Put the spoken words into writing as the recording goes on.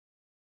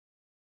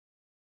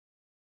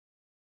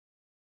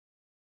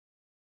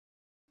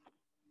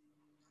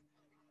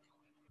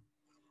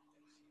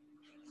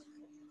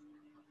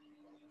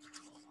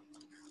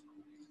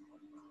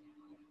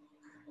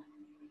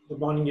Good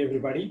morning,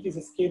 everybody. This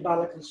is K.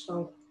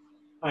 Balakrishnan.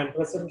 I am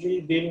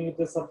presently dealing with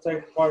a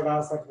subject called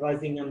as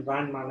advertising and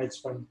brand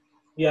management.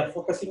 We are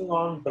focusing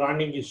on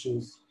branding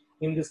issues.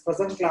 In this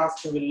present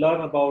class, we will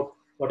learn about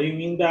what do you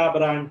mean by a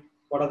brand,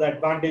 what are the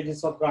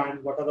advantages of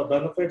brand, what are the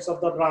benefits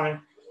of the brand,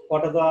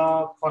 what are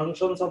the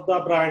functions of the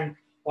brand,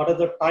 what are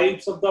the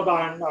types of the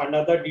brand, and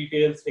other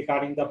details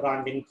regarding the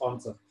branding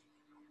concept.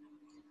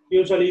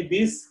 Usually,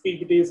 these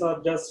PPTs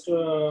are just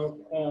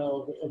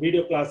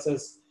video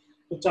classes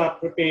which are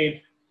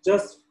prepared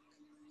just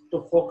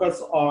to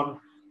focus on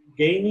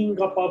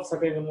gaining up of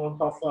certain amount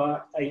of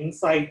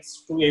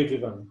insights to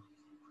everyone.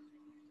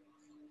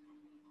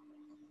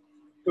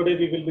 Today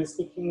we will be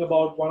speaking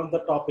about one of the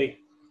topic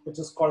which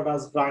is called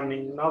as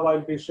branding. Now I'll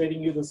be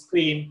sharing you the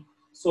screen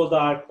so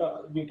that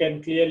you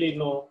can clearly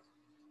know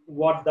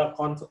what the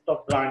concept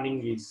of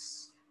branding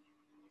is.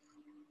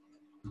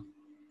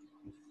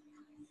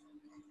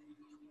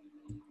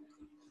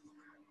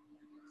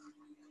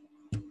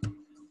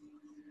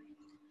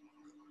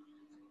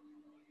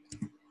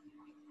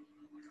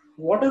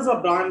 What is a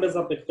brand is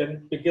a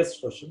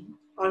biggest question,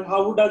 and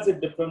how does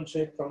it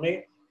differentiate from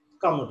a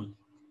commodity?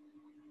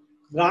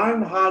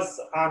 Brand has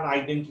an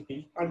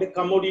identity and a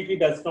commodity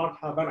does not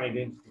have an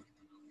identity.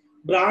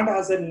 Brand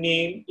has a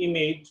name,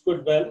 image,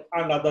 goodwill,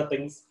 and other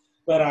things,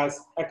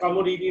 whereas a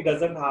commodity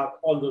doesn't have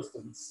all those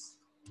things.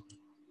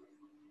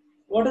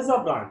 What is a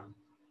brand?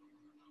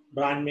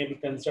 Brand may be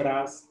considered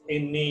as a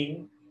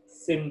name,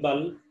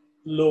 symbol,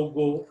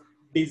 logo,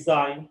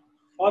 design,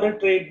 or a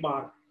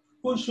trademark.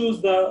 Who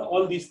issues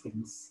all these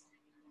things?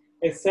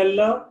 A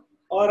seller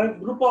or a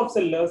group of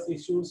sellers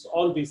issues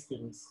all these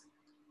things.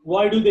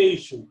 Why do they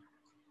issue?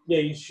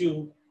 They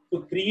issue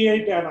to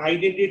create an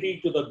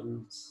identity to the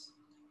goods,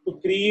 to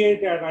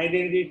create an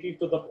identity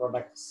to the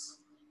products,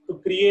 to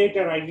create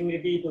an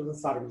identity to the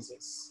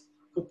services,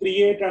 to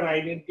create an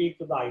identity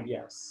to the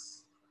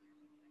ideas.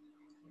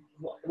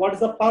 What is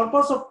the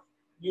purpose of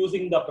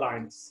using the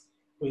brands?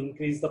 To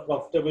increase the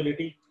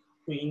profitability,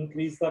 to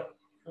increase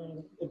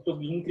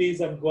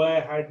and go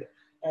ahead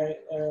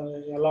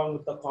along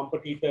with the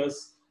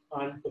competitors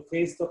and to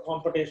face the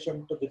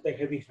competition with the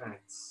heavy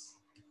hands.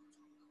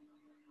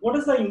 What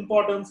is the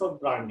importance of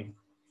branding?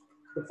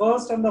 The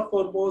first and the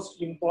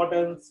foremost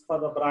importance for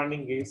the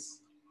branding is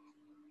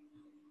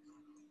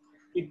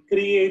it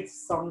creates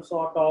some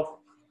sort of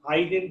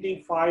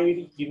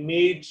identified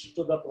image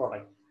to the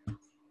product.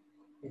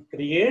 It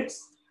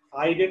creates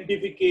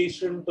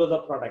identification to the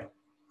product.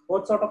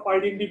 What sort of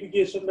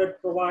identification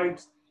that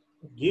provides?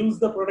 It gives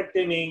the product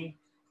a name,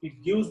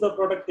 it gives the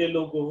product a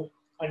logo,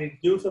 and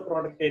it gives the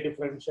product a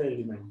differential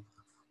element.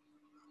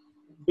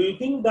 Do you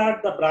think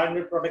that the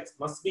branded products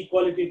must be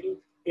qualitative?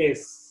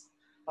 Yes,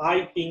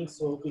 I think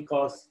so,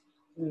 because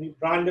if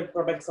branded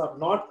products are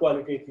not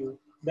qualitative,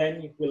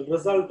 then it will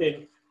result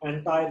in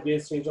entire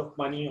wastage of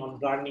money on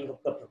branding of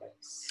the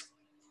products.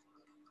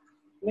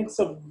 Next,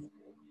 do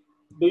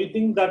you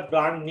think that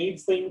brand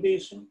needs the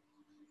imitation?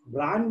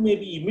 Brand may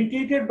be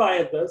imitated by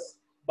others,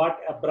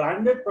 but a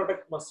branded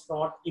product must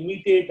not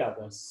imitate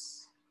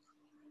others.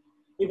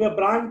 If a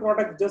brand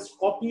product just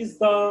copies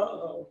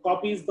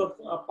the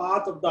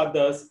path of the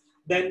others,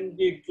 then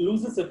it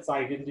loses its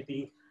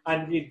identity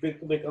and it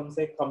becomes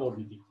a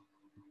commodity.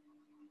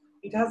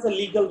 It has a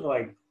legal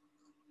right.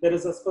 There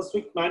is a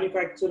specific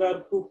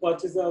manufacturer who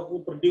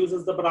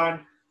produces the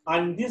brand,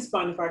 and this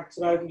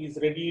manufacturer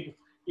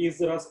is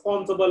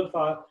responsible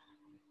for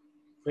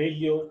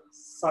failure,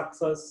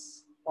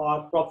 success,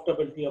 or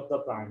profitability of the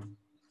brand.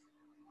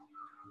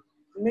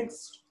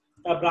 Next,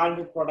 a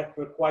branded product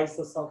requires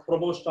some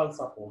promotional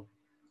support.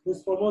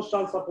 This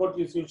promotional support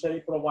is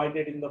usually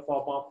provided in the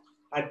form of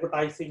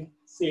advertising,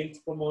 sales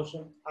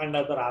promotion, and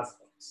other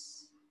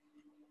aspects.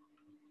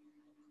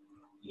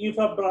 If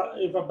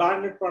a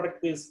branded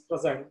product is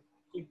present,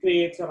 it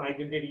creates an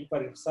identity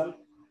for itself.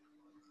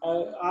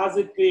 As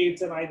it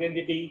creates an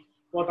identity,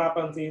 what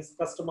happens is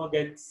customer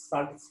gets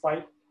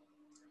satisfied.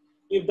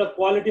 If the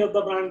quality of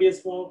the brand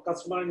is more,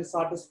 customer is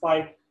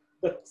satisfied,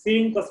 the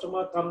same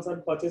customer comes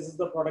and purchases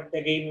the product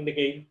again and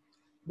again,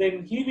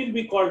 then he will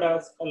be called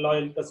as a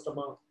loyal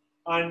customer,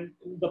 and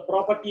the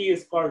property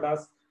is called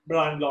as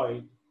brand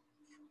loyalty.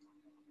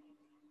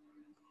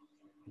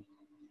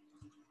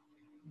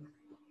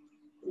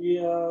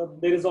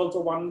 There is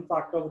also one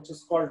factor which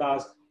is called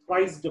as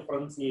price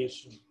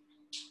differentiation.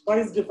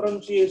 Price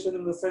differentiation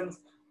in the sense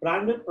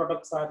branded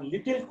products are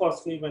little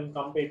costly when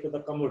compared to the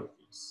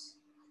commodities,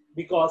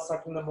 because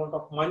certain amount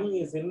of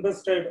money is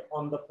invested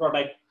on the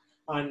product,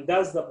 and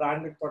thus the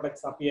branded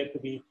products appear to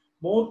be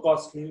more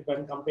costly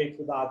when compared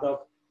to the other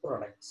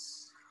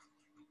products.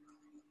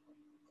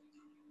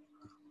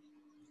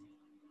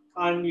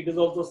 And it is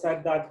also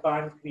said that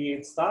brand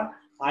creates the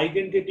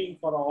identity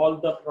for all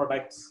the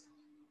products.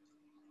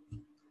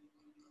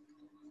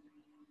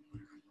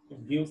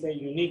 It gives a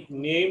unique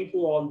name to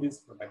all these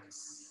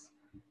products.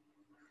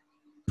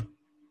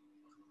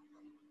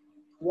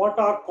 What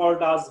are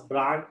called as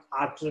brand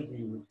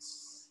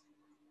attributes?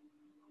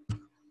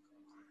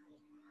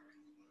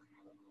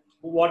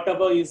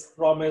 Whatever is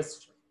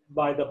promised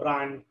by the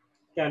brand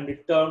can be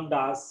termed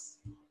as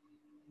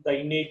the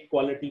innate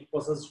quality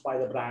possessed by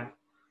the brand.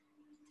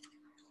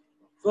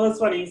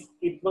 First one is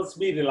it must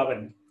be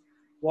relevant.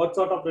 What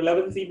sort of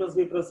relevancy must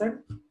be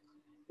present?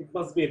 It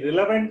must be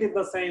relevant in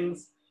the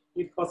sense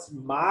it must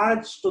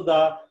match to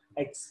the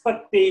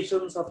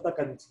expectations of the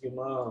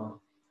consumer.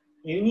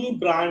 Any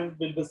brand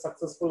will be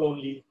successful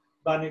only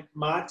when it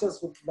matches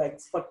with the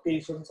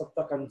expectations of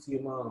the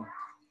consumer.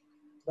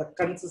 The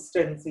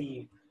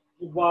consistency.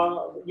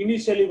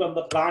 Initially, when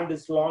the brand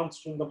is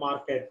launched in the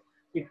market,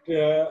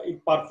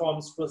 it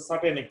performs to a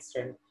certain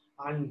extent,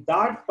 and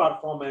that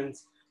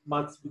performance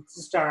must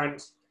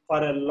withstand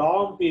for a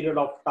long period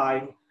of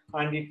time,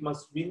 and it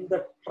must win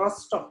the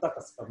trust of the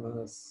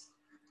customers.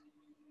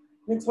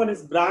 Next one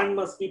is brand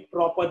must be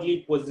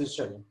properly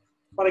positioned.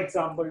 For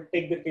example,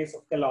 take the case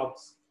of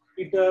Kellogg's.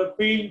 It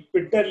failed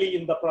bitterly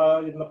in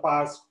the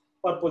past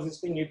for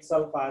positioning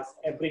itself as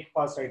a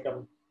breakfast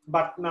item,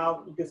 but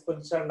now it is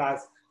positioned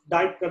as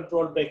diet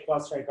controlled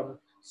breakfast item,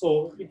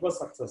 so it was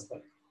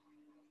successful.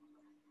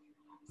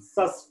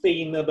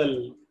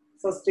 Sustainable.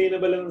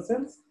 Sustainable in the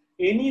sense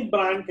any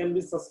brand can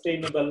be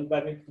sustainable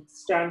when it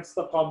stands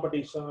the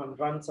competition and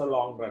runs a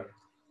long run.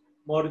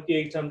 Maruti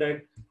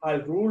 800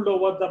 has ruled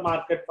over the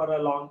market for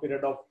a long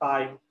period of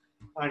time,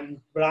 and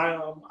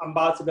brand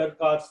ambassador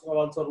cars have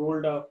also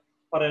ruled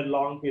for a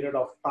long period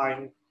of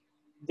time,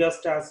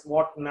 just as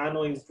what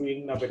Nano is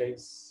doing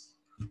nowadays.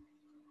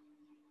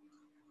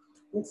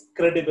 It's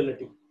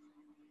credibility.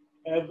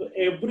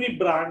 Every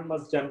brand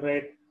must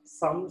generate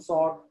some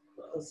sort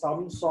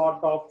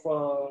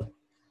of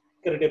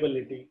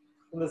credibility,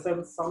 in the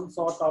sense some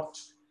sort of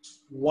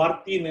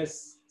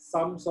worthiness,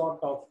 some sort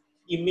of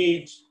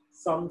image,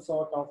 some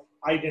sort of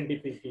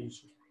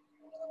identification.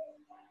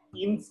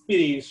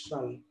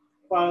 Inspirational.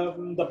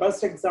 The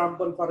best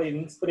example for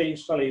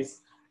inspirational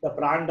is the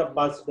brand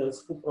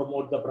ambassadors who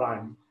promote the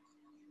brand.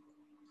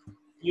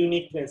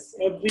 Uniqueness.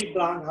 Every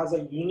brand has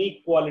a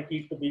unique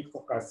quality to be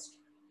focused.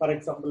 For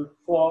example,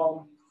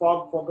 Fog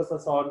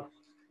focuses on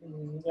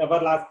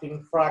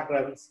everlasting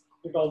fragrance.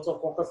 It also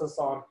focuses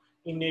on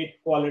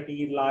innate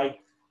quality like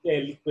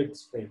a liquid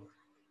spray.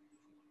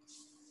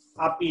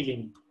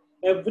 Appealing.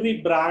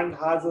 Every brand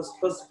has a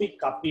specific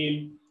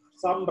appeal.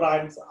 Some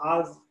brands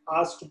are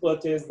asked to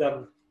purchase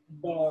them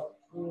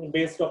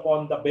based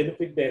upon the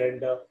benefit they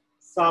render.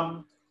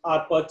 Some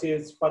are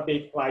purchased for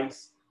their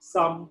price.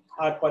 Some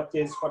are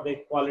purchased for their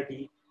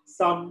quality.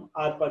 Some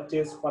are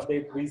purchased for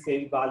their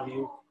resale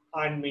value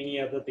and many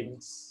other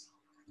things.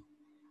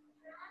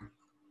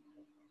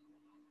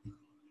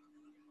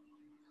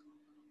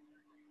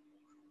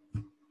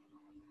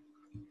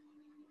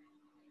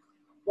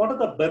 What are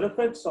the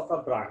benefits of a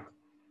brand?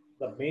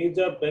 The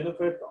major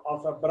benefit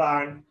of a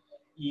brand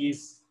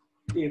is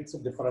its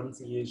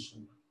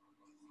differentiation.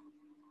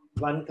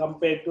 When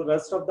compared to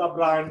rest of the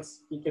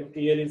brands, we can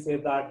clearly say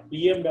that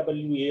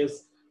BMW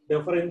is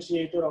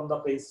differentiated on the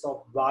basis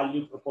of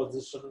value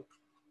proposition,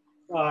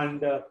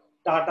 and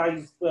Tata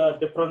is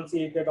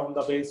differentiated on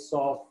the basis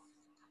of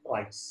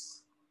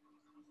price.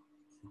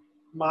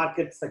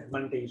 Market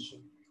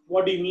segmentation.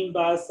 What do you mean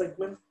by a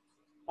segment?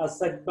 A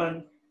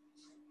segment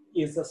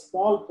is a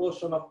small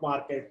portion of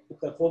market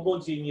with a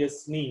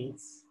homogeneous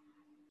needs.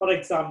 For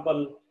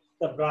example,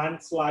 the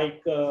brands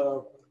like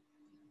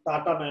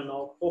Tata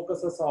Nano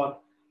focuses on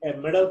a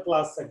middle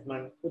class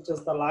segment, which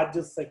is the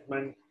largest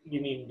segment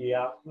in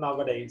India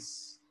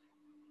nowadays.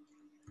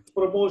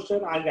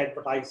 Promotion and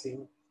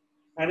advertising.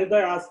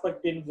 Another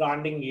aspect in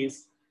branding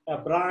is a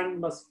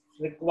brand must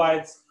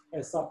requires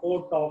a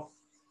support of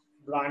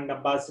brand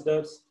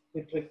ambassadors.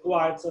 It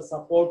requires a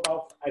support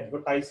of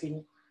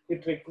advertising.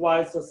 It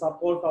requires the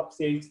support of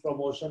sales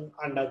promotion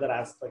and other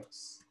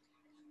aspects.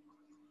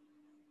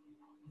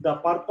 The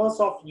purpose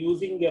of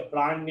using a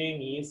brand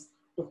name is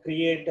to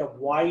create a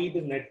wide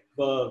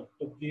network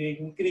to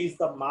increase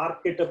the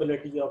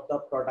marketability of the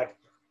product.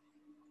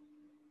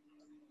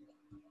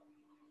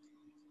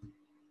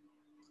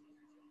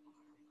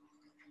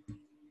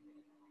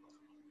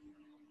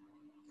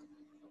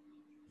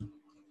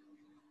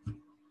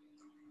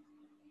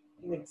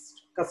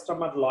 Next,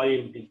 customer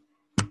loyalty.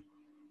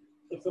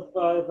 If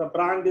a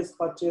brand is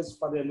purchased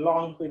for a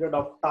long period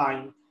of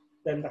time,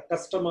 then the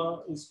customer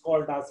is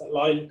called as a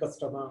loyal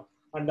customer,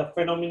 and the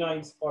phenomena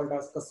is called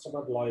as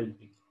customer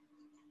loyalty.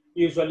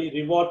 Usually,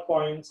 reward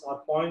points or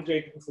point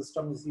rating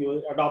system is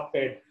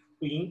adopted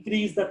to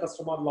increase the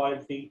customer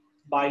loyalty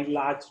by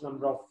large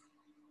number of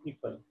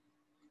people.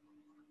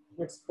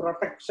 Next,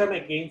 protection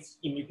against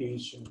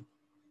imitation.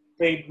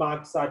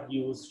 Trademarks are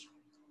used.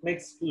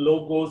 Next,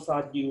 logos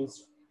are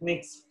used.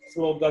 Next,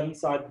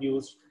 slogans are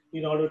used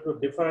in order to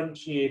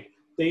differentiate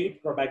their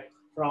product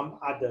from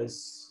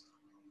others.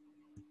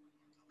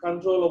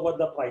 Control over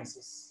the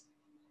prices.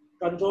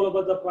 Control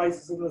over the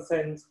prices in the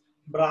sense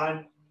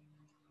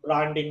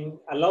branding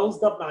allows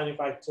the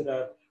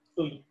manufacturer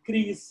to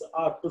increase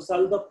or to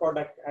sell the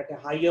product at a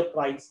higher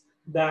price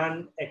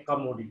than a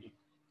commodity.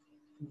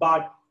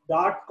 But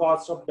that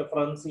cost of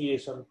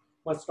differentiation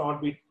must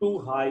not be too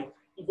high.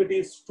 If it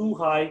is too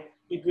high,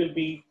 it will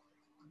be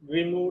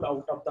removed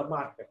out of the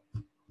market.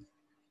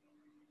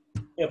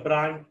 A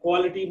brand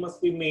quality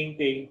must be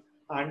maintained,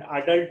 and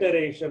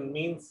adulteration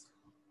means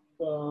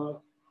uh,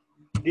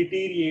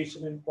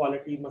 deterioration in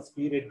quality must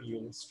be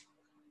reduced.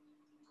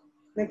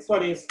 Next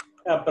one is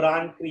a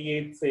brand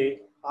creates a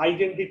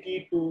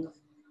identity to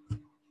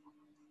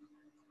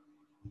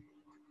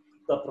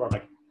the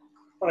product.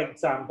 For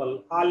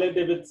example, Harley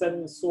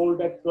Davidson is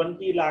sold at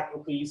 20 lakh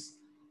rupees.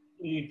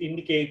 It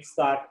indicates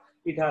that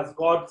it has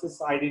got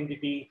this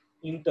identity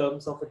in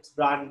terms of its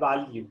brand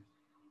value.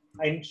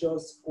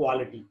 Ensures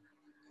quality.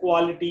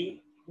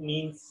 Quality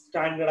means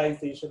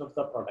standardization of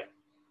the product.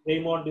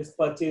 Raymond is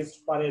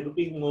purchased for a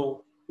rupee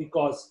more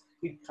because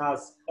it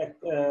has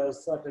a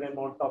certain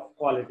amount of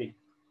quality.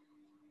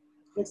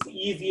 It's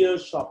easier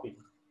shopping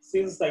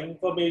since the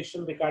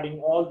information regarding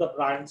all the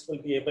brands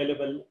will be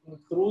available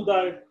through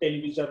the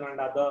television and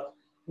other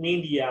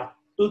media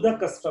to the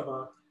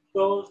customer.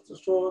 So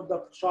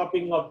the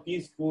shopping of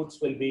these goods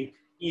will be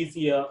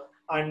easier,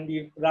 and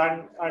the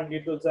brand and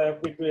it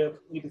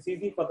is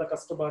easy for the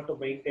customer to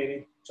maintain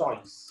a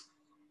choice.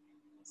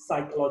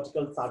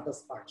 Psychological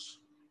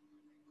satisfaction.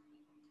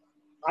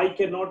 I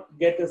cannot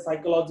get a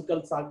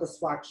psychological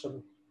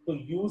satisfaction to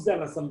use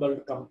an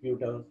assembled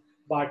computer,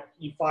 but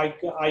if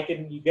I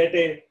can get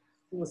a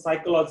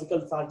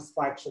psychological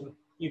satisfaction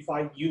if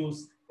I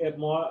use a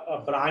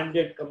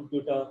branded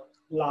computer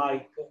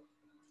like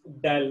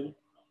Dell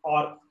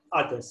or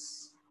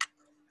others.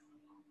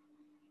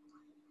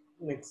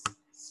 Next,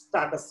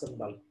 status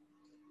symbol.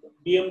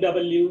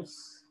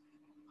 BMWs,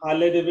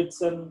 Harley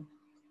Davidson,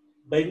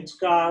 bench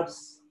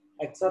cars,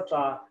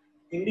 etc.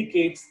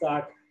 indicates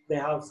that they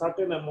have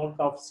certain amount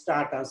of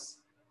status.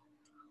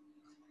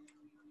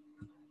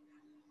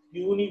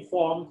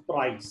 Uniform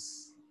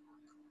price.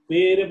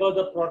 Wherever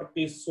the product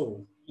is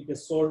sold, it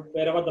is sold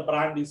wherever the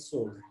brand is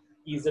sold.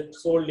 Is it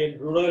sold in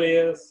rural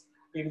areas?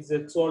 Is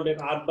it sold in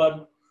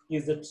urban?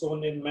 Is it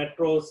sold in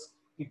metros?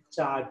 It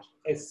charge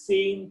a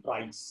same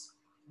price.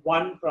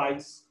 One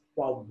price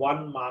for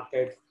one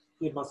market.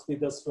 It must be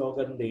the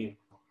slogan there.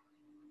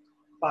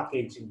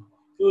 Packaging.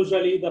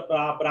 Usually the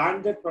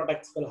branded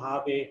products will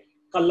have a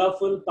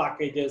colorful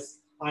packages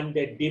and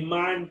they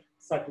demand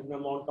certain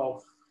amount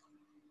of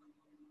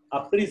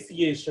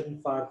appreciation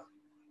for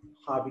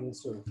having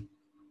so.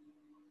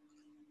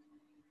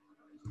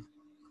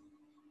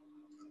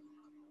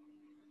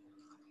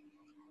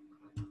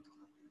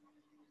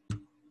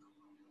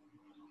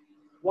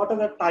 What are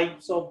the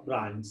types of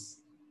brands?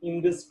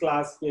 In this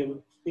class, we're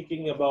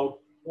speaking about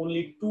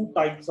only two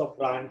types of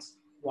brands.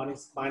 One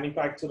is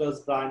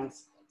manufacturers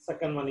brands,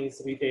 second one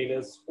is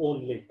retailers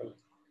own label.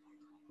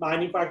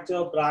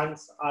 Manufacturer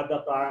brands are the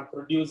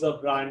producer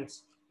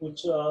brands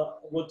which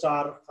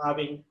are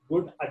having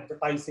good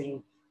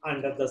advertising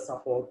under the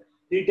support.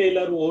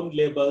 Retailer owned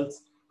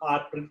labels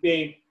are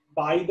prepared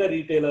by the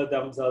retailer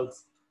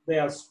themselves. They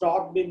are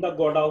stocked in the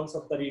godowns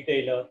of the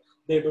retailer.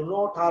 They do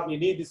not have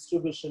any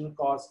distribution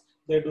cost.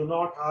 They do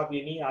not have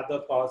any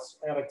other cost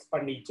or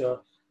expenditure.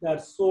 They are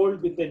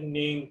sold with a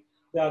name.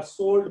 They are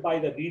sold by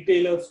the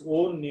retailer's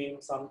own name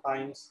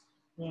sometimes.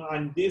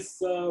 And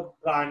these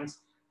brands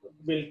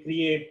will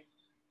create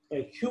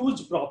a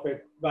huge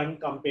profit when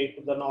compared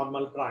to the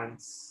normal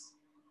brands.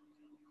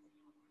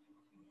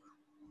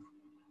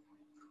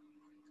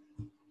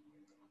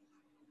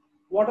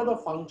 What are the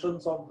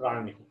functions of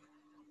branding?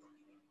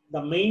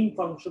 The main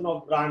function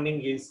of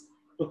branding is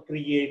to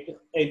create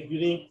a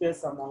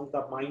uniqueness among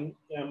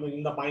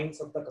in the minds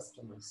of the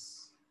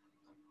customers.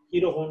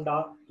 Hero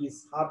Honda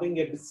is having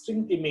a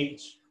distinct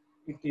image.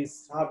 It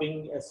is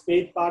having a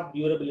spare part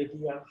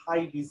durability and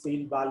high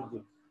resale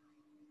value.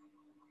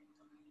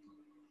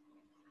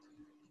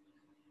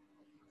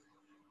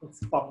 It's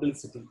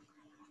publicity.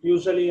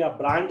 Usually a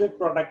branded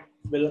product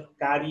will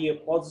carry a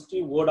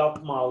positive word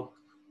of mouth,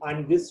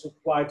 and this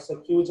requires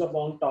a huge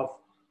amount of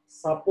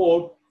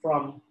support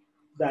from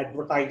the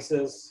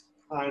advertisers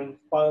and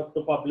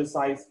to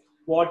publicize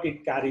what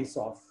it carries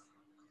off.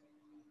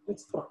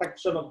 It's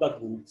protection of the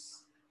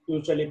goods.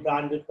 Usually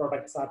branded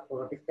products are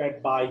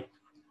protected by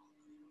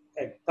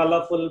a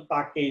colorful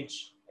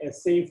package, a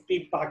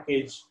safety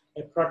package,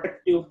 a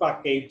protective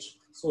package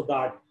so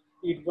that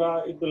it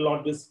will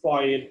not be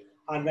spoiled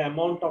and the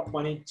amount of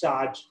money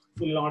charged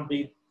will not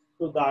be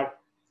to that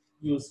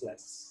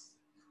useless.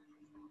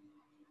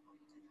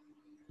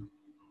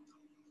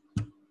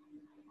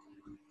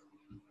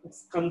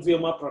 It's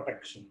consumer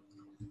protection.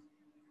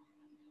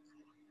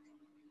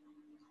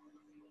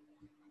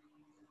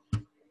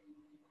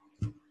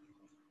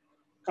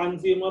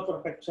 Consumer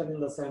protection in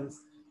the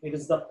sense it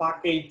is the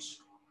package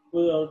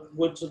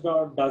which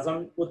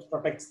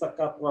protects the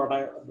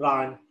product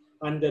brand,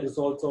 and there is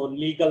also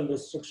legal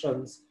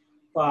restrictions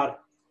for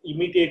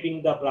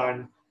imitating the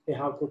brand. They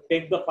have to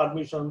take the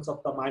permissions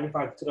of the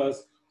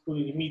manufacturers to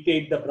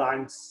imitate the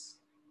brands.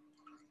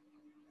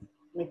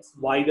 Next,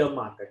 wider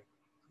market.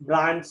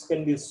 Brands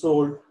can be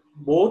sold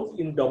both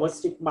in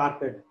domestic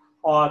market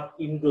or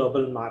in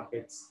global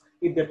markets.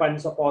 It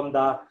depends upon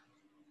the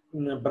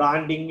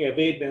branding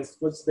awareness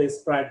which they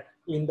spread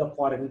in the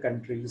foreign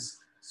countries,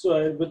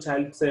 so which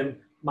helps in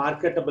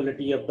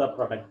marketability of the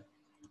product.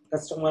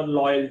 Customer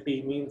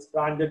loyalty means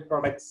branded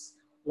products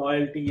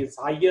loyalty is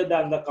higher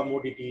than the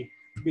commodity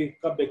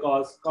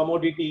because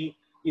commodity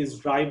is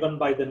driven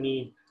by the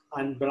need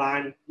and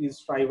brand is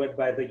driven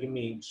by the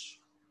image.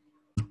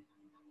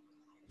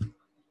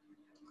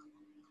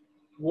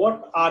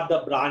 What are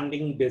the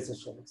branding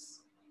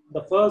decisions?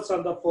 The first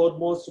and the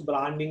foremost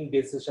branding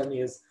decision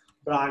is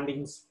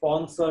branding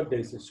sponsor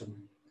decision.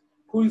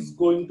 Who is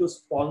going to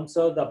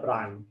sponsor the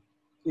brand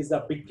is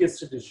the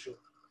biggest issue.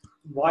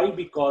 Why?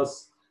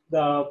 Because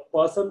the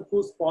person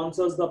who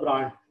sponsors the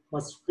brand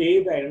must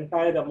pay the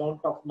entire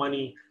amount of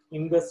money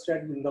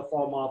invested in the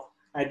form of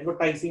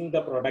advertising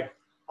the product,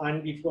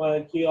 and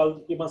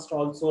he must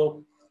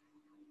also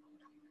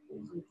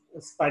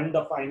spend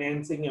the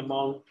financing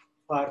amount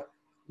for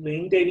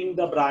maintaining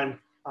the brand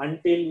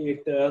until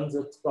it earns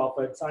its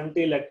profits,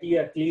 until at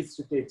least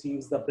it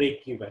achieves the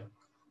break even.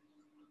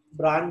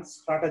 Brand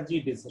strategy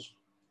decision.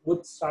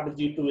 Which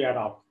strategy to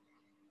adopt?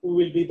 Who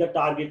will be the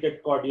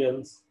targeted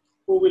audience?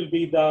 Who will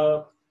be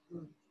the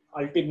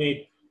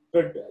ultimate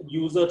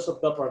users of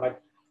the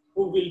product?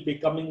 Who will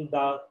becoming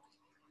the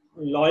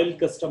loyal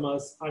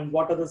customers? And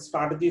what are the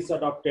strategies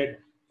adopted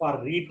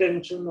for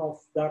retention of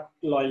that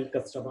loyal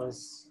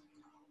customers?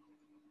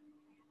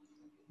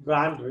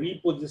 Brand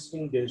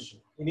repositioning decision.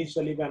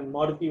 Initially, when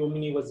Maruti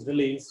Omni was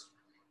released,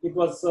 it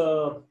was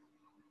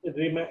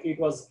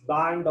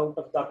banned out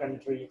of the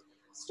country,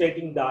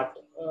 stating that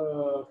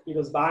it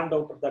was banned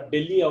out of the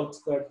Delhi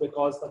outskirts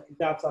because the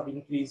kidnaps have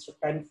increased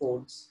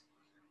tenfold.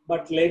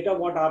 But later,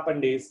 what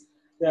happened is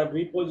they have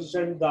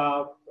repositioned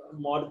the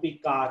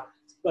Maruti car,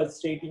 but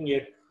stating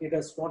it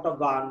is not a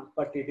van,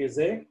 but it is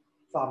a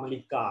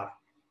family car.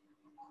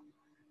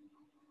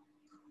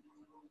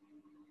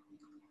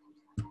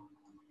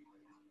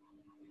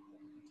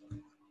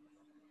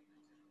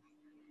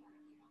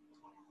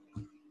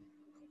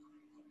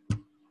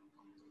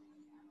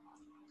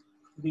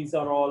 These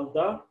are all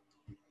the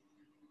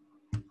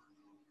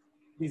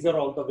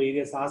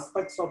various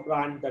aspects of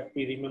brand that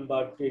we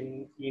remembered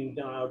in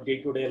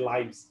day-to-day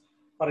lives.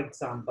 For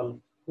example,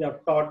 we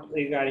have taught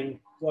regarding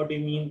what do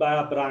you mean by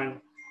a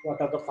brand, what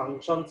are the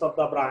functions of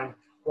the brand,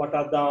 what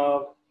are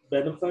the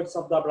benefits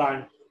of the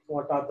brand,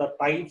 what are the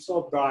types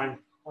of brand,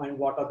 and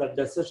what are the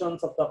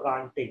decisions of the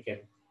brand taken.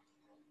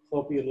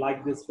 Hope you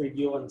like this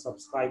video and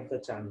subscribe the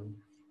channel.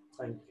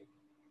 Thank you.